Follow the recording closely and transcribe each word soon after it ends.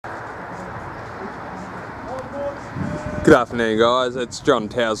Good afternoon guys, it's John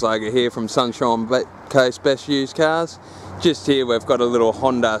Towslager here from Sunshine Coast Best Used Cars. Just here we've got a little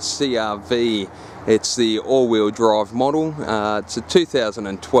Honda CR-V. It's the all-wheel drive model. It's a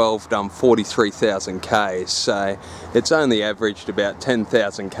 2012, done 43,000 Ks, so it's only averaged about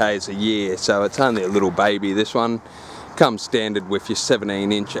 10,000 Ks a year, so it's only a little baby. This one comes standard with your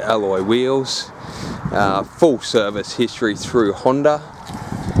 17-inch alloy wheels, full service history through Honda.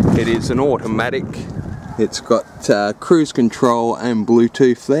 It is an automatic. It's got cruise control and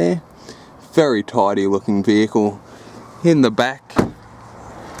Bluetooth there. Very tidy looking vehicle. In the back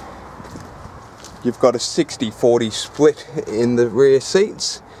you've got a 60-40 split in the rear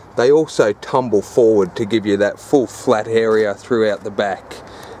seats. They also tumble forward to give you that full flat area throughout the back.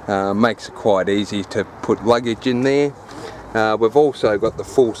 Makes it quite easy to put luggage in there. We've also got the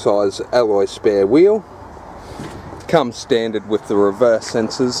full size alloy spare wheel. Comes standard with the reverse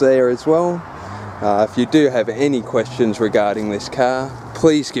sensors there as well. If you do have any questions regarding this car,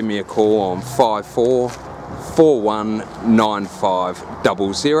 please give me a call on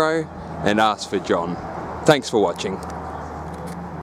 54419500 and ask for John. Thanks for watching.